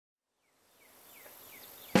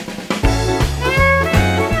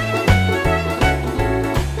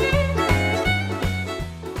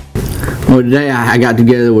Well, today I got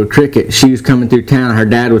together with Cricket. She was coming through town. Her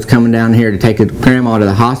dad was coming down here to take his grandma to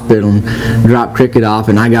the hospital and drop Cricket off,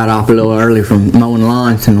 and I got off a little early from mowing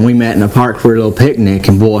lawns, and we met in the park for a little picnic,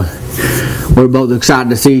 and boy, we're both excited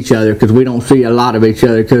to see each other because we don't see a lot of each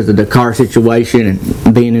other because of the car situation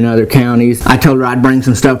and being in other counties. I told her I'd bring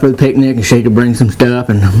some stuff for the picnic and she could bring some stuff,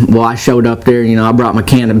 and well, I showed up there. You know, I brought my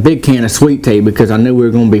big can of sweet tea because I knew we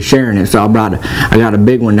were going to be sharing it, so I got a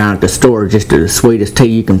big one down at the store, just the sweetest tea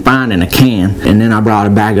you can find in a can. And then I brought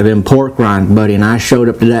a bag of them pork rinds, buddy, and I showed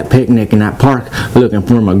up to that picnic in that park looking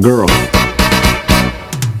for my girl.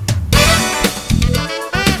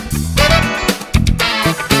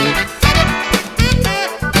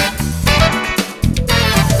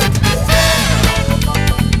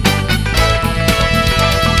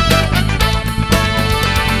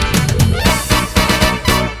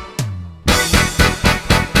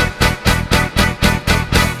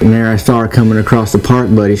 And there I saw her coming across the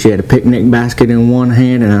park, buddy. She had a picnic basket in one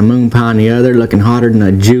hand and a moon pie in the other, looking hotter than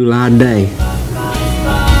a July day.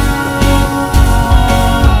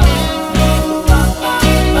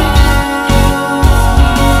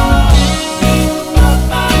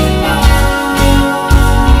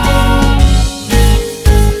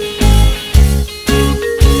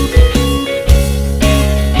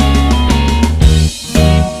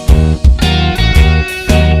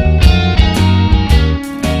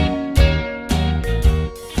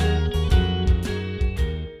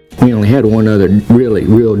 We only had one other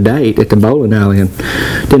real date at the bowling alley and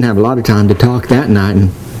didn't have a lot of time to talk that night,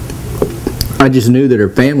 and I just knew that her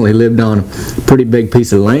family lived on a pretty big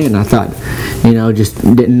piece of land. I thought, you know, just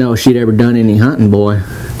didn't know if she'd ever done any hunting, boy.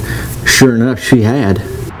 Sure enough, she had.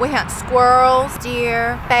 We hunt squirrels,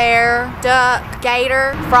 deer, bear, duck,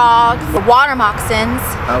 gator, frogs, water moccasins.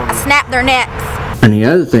 I snap their necks. And the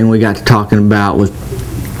other thing we got to talking about was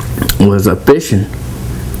fishing.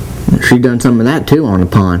 She done some of that too on the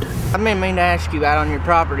pond. I didn't mean to ask you, out on your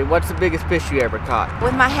property, what's the biggest fish you ever caught?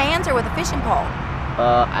 With my hands or with a fishing pole?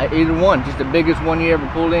 Either one, just the biggest one you ever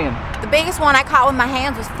pulled in. The biggest one I caught with my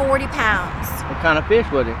hands was 40 pounds. What kind of fish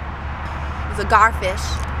was it? It was a garfish.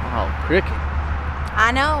 Oh, cricket.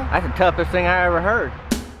 I know. That's the toughest thing I ever heard.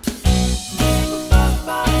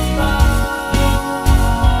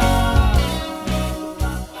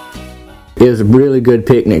 It was a really good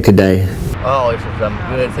picnic today. Oh, this was a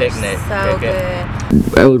good picnic. So good.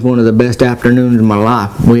 It was one of the best afternoons of my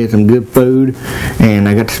life. We had some good food, and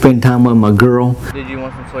I got to spend time with my girl. Did you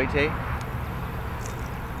want some sweet tea?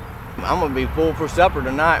 I'm going to be full for supper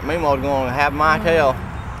tonight. Meemaw's going to have my tail.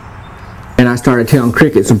 And I started telling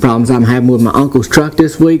Cricket some problems I'm having with my uncle's truck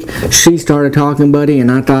this week. She started talking, buddy, and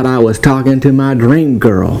I thought I was talking to my dream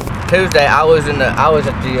girl. Tuesday, I was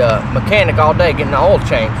at the mechanic all day getting the oil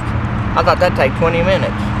changed. I thought that'd take 20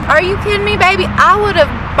 minutes. Are you kidding me, baby? I would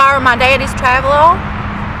have borrowed my daddy's travel,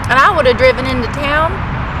 and I would have driven into town,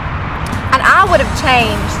 and I would have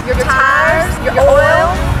changed your tires, your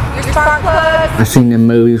oil, your spark plugs. I've seen them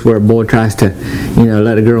movies where a boy tries to, you know,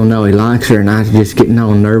 let a girl know he likes her, and I was just getting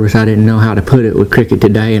all nervous. I didn't know how to put it with Cricket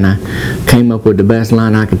today, and I came up with the best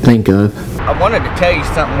line I could think of. I wanted to tell you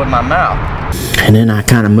something with my mouth. And then I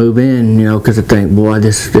kind of move in, you know, because I think, boy,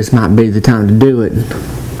 this might be the time to do it.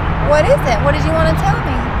 What is it? What did you want to tell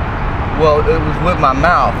me? Well, it was with my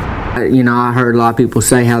mouth. You know, I heard a lot of people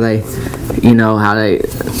say how they, you know, how they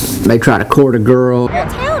try to court a girl. Well,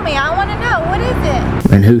 tell me. I want to know. What is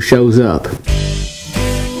it? And who shows up?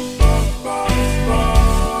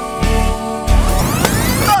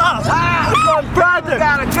 My brother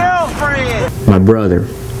got a girlfriend. My brother.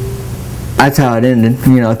 That's how it ended.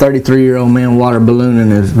 You know, a 33-year-old man water ballooning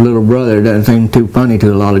his little brother doesn't seem too funny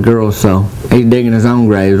to a lot of girls, so he's digging his own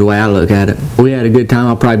grave is the way I look at it. We had a good time.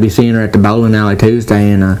 I'll probably be seeing her at the bowling alley Tuesday,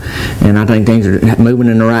 and I think things are moving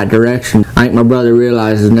in the right direction. I think my brother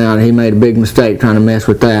realizes now that he made a big mistake trying to mess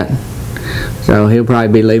with that. So he'll probably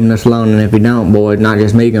be leaving us alone, and if he don't, boy, it's not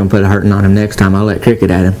just me going to put a hurting on him next time. I'll let Cricket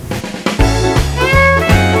at him.